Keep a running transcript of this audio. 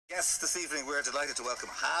Yes, this evening we're delighted to welcome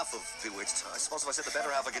half of Bewitched. I suppose if I said the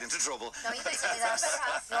better half, I get into trouble. No, you can say that.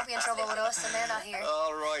 You won't be in trouble with us, and they're not here.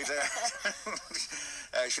 All right.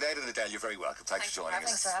 Sinead and Edele, you're very welcome. Thanks for joining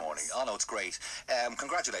us this morning. Oh, no, it's great.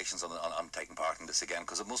 Congratulations on taking part in this again,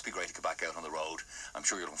 because it must be great to get back out on the road. I'm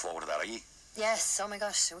sure you're looking forward to that, are you? Yes, oh my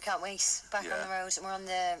gosh, we can't wait. Back on the road. We're on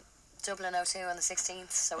the Dublin Q102 on the 16th,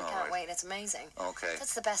 so we can't wait. It's amazing. Okay.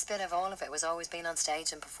 That's the best bit of all of it, was always being on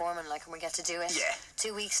stage and performing, like, when we get to do it. Yeah.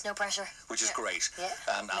 2 weeks, no pressure. Which is great. Yeah,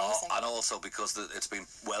 and also because it's been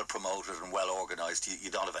well promoted and well organised, you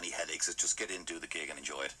don't have any headaches. It's just get in, do the gig and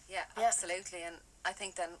enjoy it. Yeah, absolutely. And I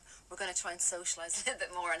think then we're going to try and socialise a little bit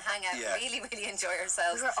more and hang out and really enjoy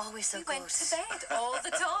ourselves. We were always so good. We went to bed all the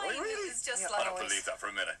time. Really? It was just I don't believe that for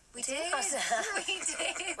a minute. We did. We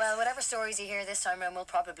did. Well, whatever stories you hear this time around will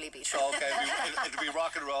probably be true. Okay, it'll be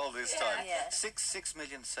rock and roll this time. Yeah. 6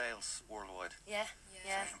 million sales worldwide. Yeah.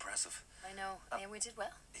 Very impressive. I know. Yeah, we did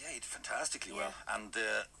well. Yeah, you did fantastically well. And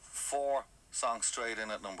 4 songs straight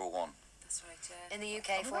in at number 1. That's right, yeah. In the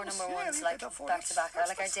UK, 4 number ones, like back to back.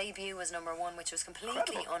 Like our debut was number 1, which was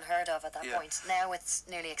completely unheard of at that point. Now it's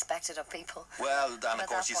nearly expected of people. Well, and of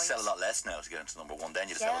course you sell a lot less now to get into number 1. Then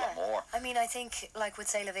you sell a lot more. I mean, I think like with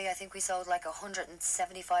C'est La Vie, I think we sold like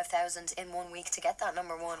 175,000 in 1 week to get that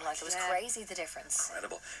number 1. Like it was crazy, the difference.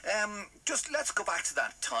 Incredible. Just let's go back to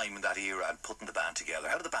that time and that era and putting the band together.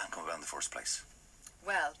 How did the band come about in the first place?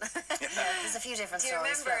 Well, there's a few different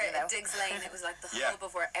stories. Do you remember Diggs Lane? It was like the hub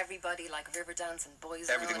of where everybody, like river dance and boys.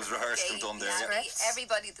 Everything was rehearsed and done there.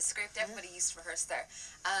 Everybody, the script, everybody used to rehearse there.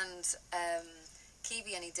 And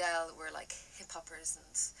Kiwi and Edele were like hip hoppers,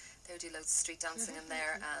 and they would do loads of street dancing in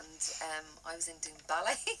there. And I was in doing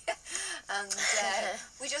ballet, and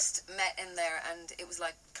we just met in there, and it was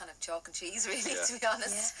like kind of chalk and cheese, really, to be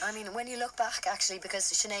honest. Yeah. I mean, when you look back, actually, because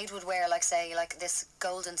Sinead would wear, like, say, like this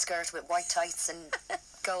golden skirt with white tights and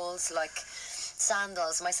gold, like,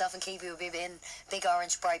 sandals. Myself and Kiwi would be in big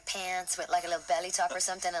orange bright pants with, like, a little belly top or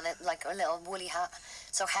something and, like, a little woolly hat.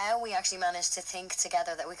 So how we actually managed to think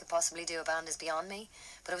together that we could possibly do a band is beyond me.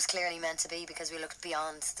 But it was clearly meant to be because we looked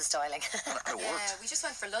beyond the styling. Yeah, we just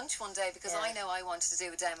went for lunch one day because I know I wanted to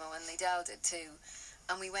do a demo and Edele did too.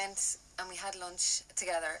 And we went and we had lunch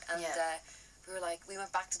together, and we were like, we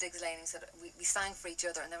went back to Diggs Lane and said we sang for each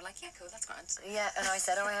other, and they were like, yeah, cool, that's grand. Yeah, and I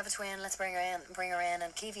said, oh, I have a twin, let's bring her in.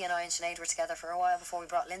 And Kiwi and I and Sinead were together for a while before we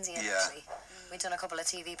brought Lindsay in. Actually, we'd done a couple of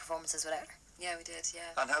TV performances with her. Yeah, we did.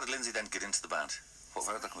 Yeah. And how did Lindsay then get into the band? What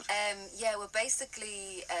were that? Yeah, well,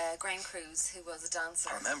 basically, Graham Cruz, who was a dancer.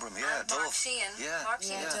 I remember him. Yeah, Mark Sheehan. Yeah, Mark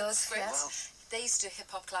Sheehan did the script. Wow. They used to do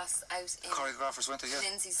hip-hop class out in choreographers went to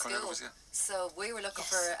Lindsay's school. So we were looking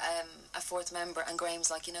for a 4th member, and Graham's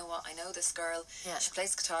like, you know what, I know this girl. She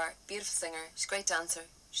plays guitar, beautiful singer, she's a great dancer,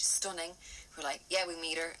 she's stunning. We're like, yeah, we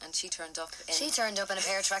meet her, and she turned up in a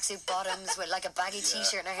pair of tracksuit bottoms with like a baggy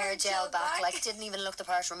t-shirt and her hair gel back. Like, didn't even look the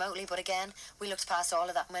part remotely. But again, we looked past all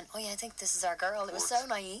of that and went, oh yeah, I think this is our girl. It was so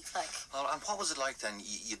naive, like. Well, and what was it like then?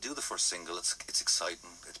 You do the first single, it's exciting,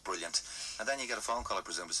 it's brilliant, and then you get a phone call, I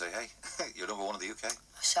presume, to say, hey, you're number 1 in the UK.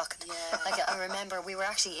 Shock. Yeah. Like, I remember we were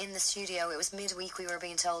actually in the studio. It was midweek. We were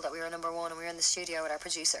being told that we were number 1, and we were in the studio with our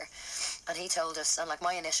producer, and he told us, and like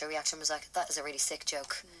my initial reaction was like, that is a really sick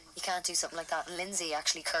joke. You can't do something like that. And Lindsay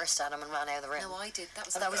actually cursed at him and ran out of the room. No, I did.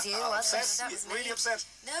 That was you, wasn't it? That was really upset.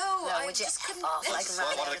 No, I just couldn't. Like,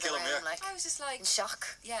 ran out of the room, like, I was just like in shock.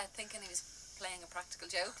 Yeah, thinking he was playing a practical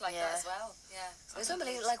joke like that as well. Yeah, it was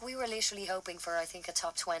unbelievable. Like, we were literally hoping for, I think, a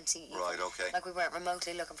top 20 even. Right, okay. Like, we weren't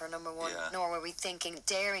remotely looking for number 1, nor were we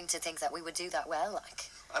daring to think that we would do that well,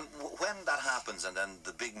 like. And when that happens, and then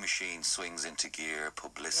the big machine swings into gear,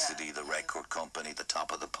 publicity, the record company, the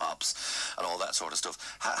top of the pops, and all that sort of stuff,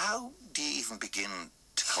 how do you even begin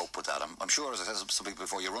to cope with that? I'm sure, as I said to some people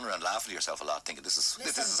before, you run around laughing at yourself a lot, thinking this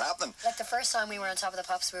is happening. Like, the first time we were on Top of the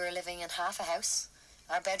Pops, we were living in half a house.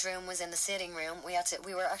 Our bedroom was in the sitting room. We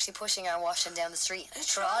were actually pushing our washing down the street in a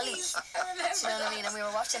trolley. I remember. Do you know what I mean? And we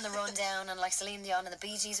were watching the rundown, and like Celine Dion and the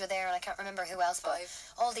Bee Gees were there, and I can't remember who else, but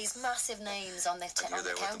all these massive names on the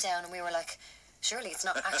countdown, and we were like, surely it's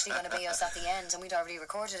not actually going to be us at the end, and we'd already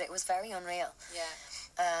recorded it. It was very unreal.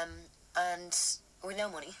 Yeah. And with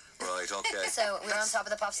no money. Right, okay. So we were on Top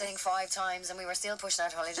of the Pops, I think, 5 times, and we were still pushing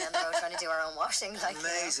our trolley down the road trying to do our own washing. Like,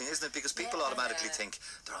 amazing, isn't it? Because people automatically think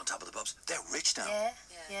they're on Top of the Pops. They're rich now. Yeah.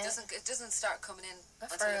 It doesn't start coming in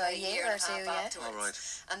for a year or two. Afterwards. All right.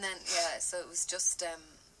 And then so it was just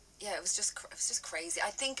it was just crazy.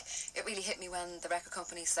 I think it really hit me when the record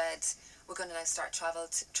company said we're going to now start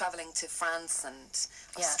traveling to France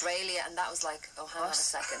and Australia, and that was like, oh, hang on a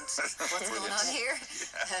second, what's going on here?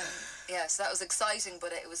 So that was exciting,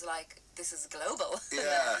 but it was like this is global.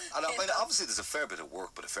 Yeah, and I mean, obviously there's a fair bit of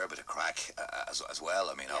work, but a fair bit of crack as well.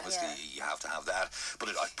 I mean, obviously you have to have that, but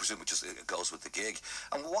I presume it goes with the gig.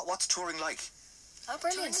 And what's touring like? Oh,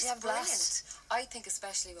 brilliant! You have a blast. I think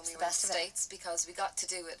especially when we were in the States, because we got to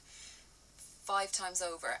do it 5 times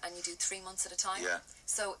over, and you do 3 months at a time. Yeah.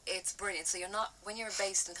 So it's brilliant. So you're not, when you're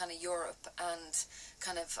based in kind of Europe and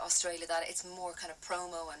kind of Australia, that it's more kind of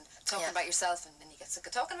promo and talking about yourself, and then you get sick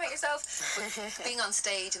of talking about yourself. But being on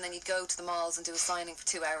stage, and then you'd go to the malls and do a signing for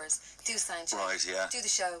 2 hours, do a sound check, do the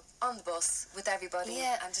show on the bus with everybody,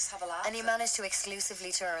 and just have a laugh. And you manage to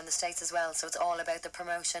exclusively tour in the States as well, so it's all about the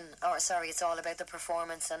promotion, it's all about the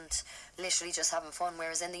performance and literally just having fun,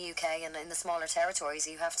 whereas in the UK and in the smaller territories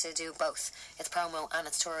you have to do both. It's promo and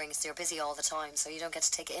it's touring, so you're busy all the time, so you don't get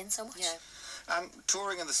to take it in so much.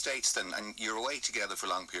 Touring in the States then, and you're away together for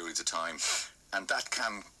long periods of time, and that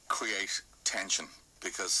can create tension,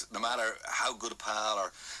 because no matter how good a pal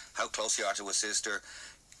or how close you are to a sister,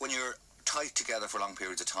 when you're tight together for long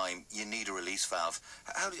periods of time, you need a release valve.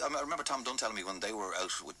 I remember Tom Dunn telling me when they were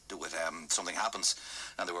out with Something Happens,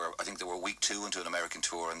 and I think they were week 2 into an American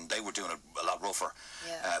tour, and they were doing it a lot rougher.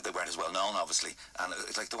 They weren't as well known, obviously, and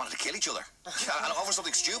it's like they wanted to kill each other, and over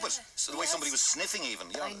something stupid. So the way somebody was sniffing, even.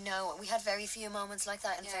 You know? I know. We had very few moments like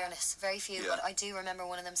that. In fairness, very few. But I do remember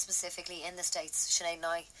one of them specifically in the States. Sinead and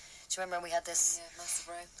I. Do you remember we had this massive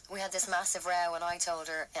row? We had this massive row, and I told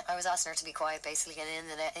her, I was asking her to be quiet basically, and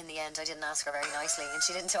in the end I didn't ask her very nicely, and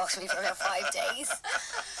she didn't talk to me for about 5 days.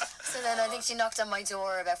 So then I think she knocked on my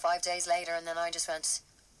door about 5 days later, and then I just went,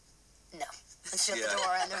 no, and shut the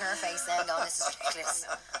door, and her face then gone, this is ridiculous.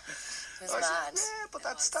 It was mad. Yeah, but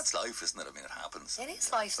that's life, isn't it? I mean, it happens. It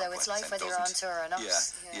is life, though. It's life whether you're on tour or not.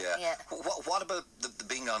 Yeah. What about the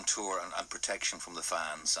being on tour and protection from the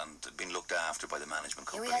fans and being looked after by the management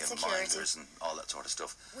company and minders and all that sort of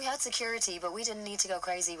stuff? We had security, but we didn't need to go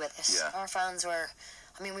crazy with it. Yeah. Our fans were...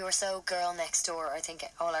 I mean, we were so girl next door. I think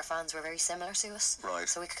all our fans were very similar to us. Right.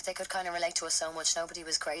 So they could kind of relate to us so much. Nobody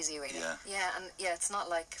was crazy, really. Yeah, and it's not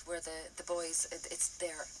like we're the boys. It's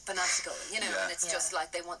they're fanatical, you know. And it's just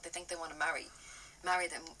like they think they want to marry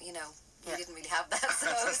them, you know. We didn't really have that, so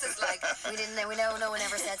it was just like we know no one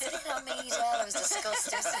ever said sit on me, Edele. It was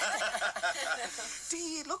disgusting. Do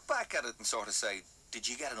you look back at it and sort of say, did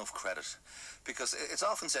you get enough credit? Because it's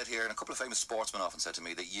often said here, and a couple of famous sportsmen often said to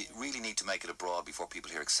me, that you really need to make it abroad before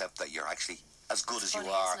people here accept that you're actually as good as you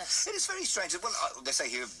are. It is very strange. Well, they say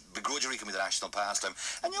here, begrudgery can be the national pastime,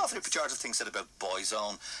 and you often hear pejorative things said about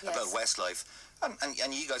Boyzone, about Westlife,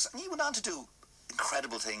 and you guys, and you went on to do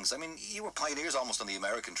incredible things. I mean, you were pioneers almost on the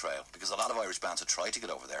American trail, because a lot of Irish bands had tried to get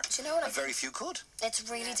over there. Do you know what? And very few could.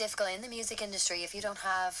 It's really difficult in the music industry. If you don't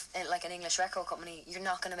have like an English record company, you're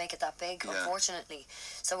not going to make it that big, unfortunately.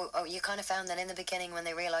 So you kind of found that in the beginning, when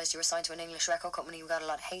they realised you were signed to an English record company, you got a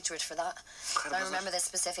lot of hatred for that. I remember this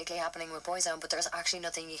specifically happening with Boyzone, but there's actually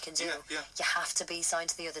nothing you can do. You have to be signed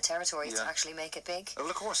to the other territories to actually make it big. Well,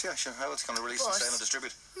 of course, sure. How else can they release and sell and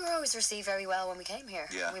distribute? We were always received very well when we came here.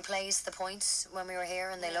 We played the Point when we were here,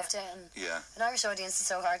 and they loved it. And an Irish audience is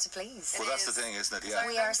so hard to please. Well, that's the thing, isn't it? Yeah.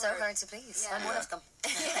 We are so hard to please. I'm one of them.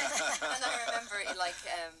 And I remember, like,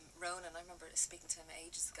 Ronan, I remember speaking to him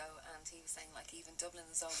ages ago, and he was saying, like, even Dublin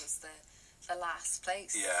is always the last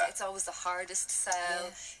place. It's always the hardest to sell.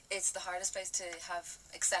 It's the hardest place to have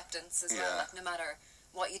acceptance as well, like, no matter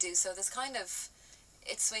what you do. So there's kind of,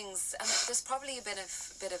 it swings, and there's probably a bit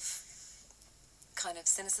of kind of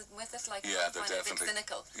cynicism with it, like they're kind definitely of a bit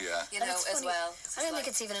cynical, you know, as well. I don't think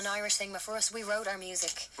it's even an Irish thing, but for us, we wrote our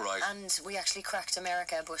music, and we actually cracked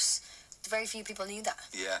America, but very few people knew that.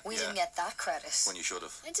 We didn't get that credit. When you should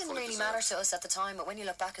have. It didn't really matter to us at the time, but when you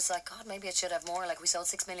look back, it's like, God, maybe it should have more. Like, we sold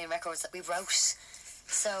 6 million records that we wrote.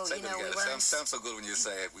 So, you know, we weren't... Sounds so good when you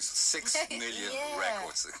say it. We 6 million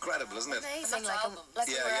records. Incredible, isn't it? Amazing. Like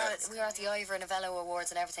we were at the Ivor Novello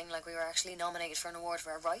Awards and everything. Like, we were actually nominated for an award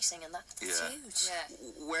for our writing, and that's huge.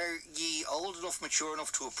 Were ye old enough, mature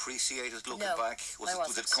enough to appreciate it looking back?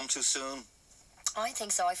 Was it come too soon? I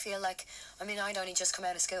think so. I feel like, I mean, I'd only just come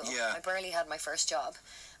out of school. I barely had my first job.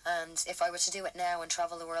 And if I were to do it now and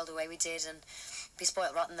travel the world the way we did and be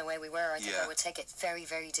spoiled rotten the way we were, I think I would take it very,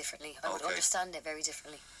 very differently. I would understand it very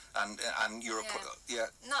differently. And you're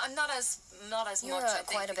not as much. You're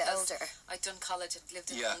quite a bit older. I'd done college, I'd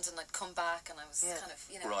lived in London, I'd come back, and I was kind of,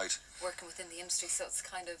 you know, working within the industry. So it's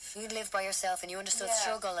kind of, you lived by yourself and you understood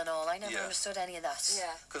struggle and all. I never understood any of that.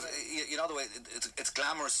 Because you know the way it's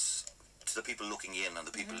glamorous to the people looking in and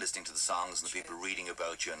the people listening to the songs and the people reading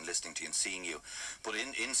about you and listening to you and seeing you, but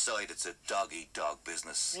inside it's a dog-eat-dog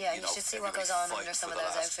business. You should see what goes on under some of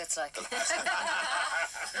those outfits, like.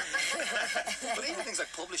 But even things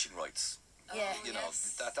like publishing rights, Yeah. You know,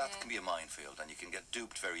 yes. that can be a minefield, and you can get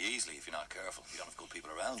duped very easily if you're not careful. You don't have good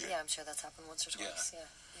people around you. Yeah, I'm sure that's happened once or twice. Yeah.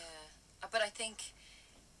 But I think,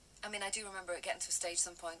 I mean, I do remember it getting to a stage.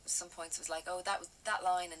 Some points it was like, oh, that was that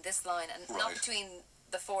line and this line, and not between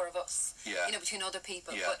the four of us. Yeah. You know, between other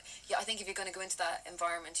people. Yeah. But yeah, I think if you're going to go into that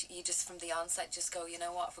environment, you just from the onset just go, you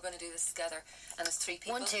know what, if we're going to do this together, and there's three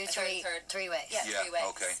people. 1, 2, 3, third. 3 ways. Yeah, Yeah, 3 ways.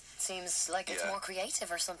 okay. Seems like it's more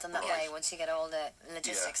creative or something that Right. way once you get all the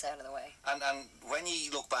logistics out of the way. And when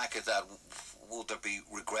you look back at that, would there be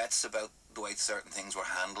regrets about the way certain things were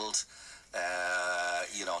handled?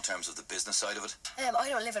 You know, in terms of the business side of it? I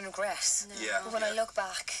don't live in regret. No. Yeah. But when I look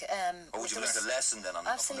back... or would you learn a lesson then on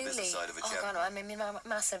the business side of it? Oh, God, no, I mean,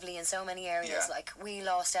 massively in so many areas. Yeah. Like, we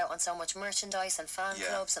lost out on so much merchandise and fan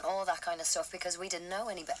clubs and all that kind of stuff because we didn't know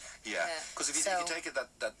any better. Yeah, because if you take it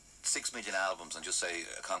that 6 million albums and just say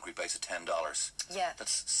a concrete base of $10,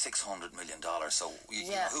 that's $600 million. So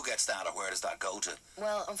you know, who gets that, or where does that go to?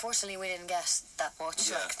 Well, unfortunately, we didn't get that much.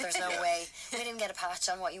 Yeah. Like, there's no way. We didn't get a patch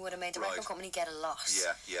on what you would have made. The record company get a lot.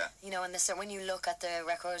 Yeah. You know, and when you look at the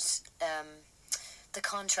records, the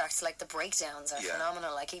contracts, like the breakdowns are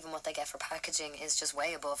phenomenal. Like, even what they get for packaging is just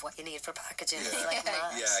way above what you need for packaging. Yeah. It's like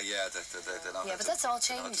mad. Yeah, But that's all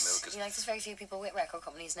changed. You know, like, there's very few people with record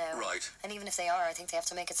companies now. Right. And even if they are, I think they have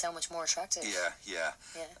to make it so much more attractive. Yeah.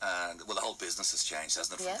 And well, the whole business has changed,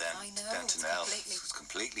 hasn't it? From then to now, it's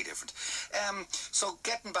completely different. So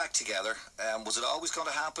getting back together, was it always going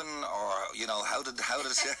to happen, or you know, how did it?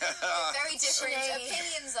 Very different Sinead.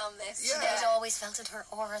 opinions on this. Yeah. Sinead always felt in her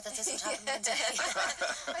aura that this would happen one day.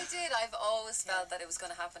 I did. I've always felt that it was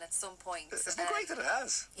going to happen at some point. Isn't it great that it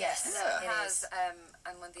has? Yes, it has.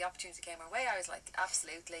 And when the opportunity came our way, I was like,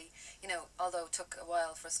 absolutely. You know, although it took a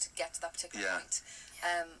while for us to get to that particular point.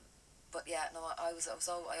 But yeah, no, I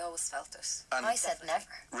always felt it. And I said never.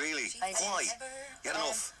 Really? I did. Why? Never. You had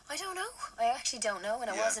enough? I don't know. I actually don't know, and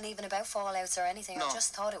it wasn't even about fallouts or anything. No. I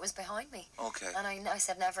just thought it was behind me. Okay. And I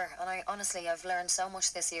said never. And I've learned so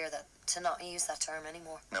much this year that to not use that term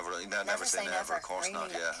anymore. Never say never. Of course really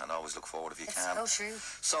not. Yeah, and always look forward if you can. It's so true.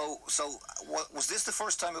 So, what was this the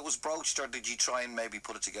first time it was broached, or did you try and maybe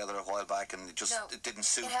put it together a while back and it didn't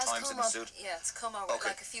suit? Times didn't suit. Yeah, it's come over. Okay.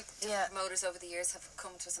 Like a few promoters over the years have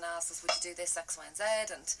come to us and asked us, would you do this X, Y, and Z?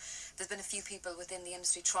 And there's been a few people within the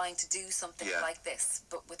industry trying to do something like this,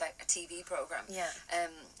 but without a TV program. Yeah.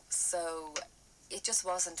 So it just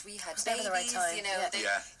wasn't. We had never babies, the right time. you know.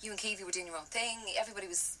 Yeah. You and Kiwi were doing your own thing. Everybody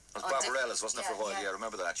was. It was Barbarella's, wasn't it, for a while? Yeah, I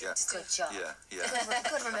remember that. Yeah. Good job. Yeah.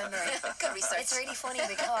 Good remembering. Good research. It's really funny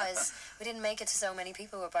because we didn't make it to so many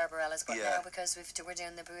people with Barbarella's, but now because we're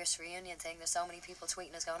doing the British reunion thing, there's so many people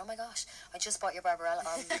tweeting us going, oh my gosh, I just bought your Barbarella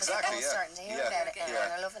album. Exactly, We're all starting to hear about it and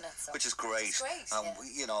they're loving it. So. Which is great. It's great.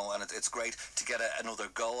 You know, and it's great to get another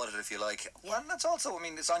go at it, if you like. Yeah. And that's also, I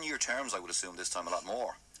mean, it's on your terms, I would assume, this time a lot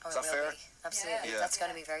more. Is that fair? Absolutely. Yeah. That's going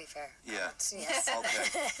to be very fair. Yeah. Yes.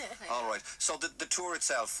 Okay. All right. So the tour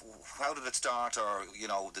itself, how did it start, or you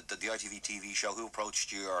know, the ITV TV show? Who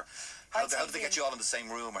approached you, or how did they get you all in the same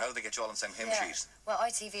room, or how did they get you all on the same hymn sheet? Well,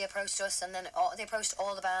 ITV approached us, and then they approached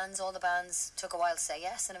all the bands. All the bands took a while to say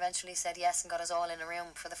yes, and eventually said yes, and got us all in a room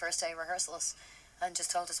for the first day of rehearsals, and just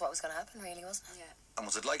told us what was going to happen. Really, wasn't it? Yeah. And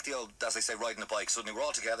was it like the old, as they say, riding a bike? Suddenly we're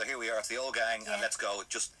all together. Here we are. It's the old gang, and let's go.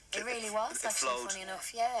 It really was. It actually, flowed. funny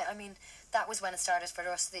enough. Yeah, I mean, that was when it started for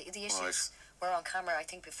us. The issues were on camera, I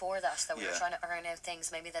think, before that we were trying to iron out things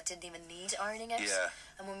maybe that didn't even need ironing out. Yeah.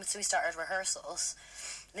 And when we started rehearsals,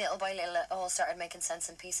 little by little, it all started making sense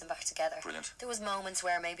and piecing back together. Brilliant. There was moments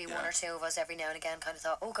where maybe one or two of us every now and again kind of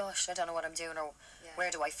thought, oh gosh, I don't know what I'm doing, or where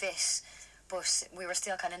do I fit? But we were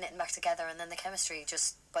still kind of knitting back together, and then the chemistry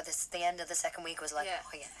just by the end of the second week was like,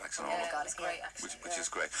 back to normal. Got it. Great, which is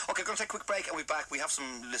great. Okay, we're going to take a quick break, and we'll be back. We have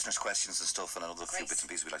some listeners' questions and stuff, and another few bits and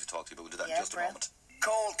pieces we'd like to talk to you, but we'll do that in just a moment.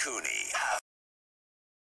 Call Cooney,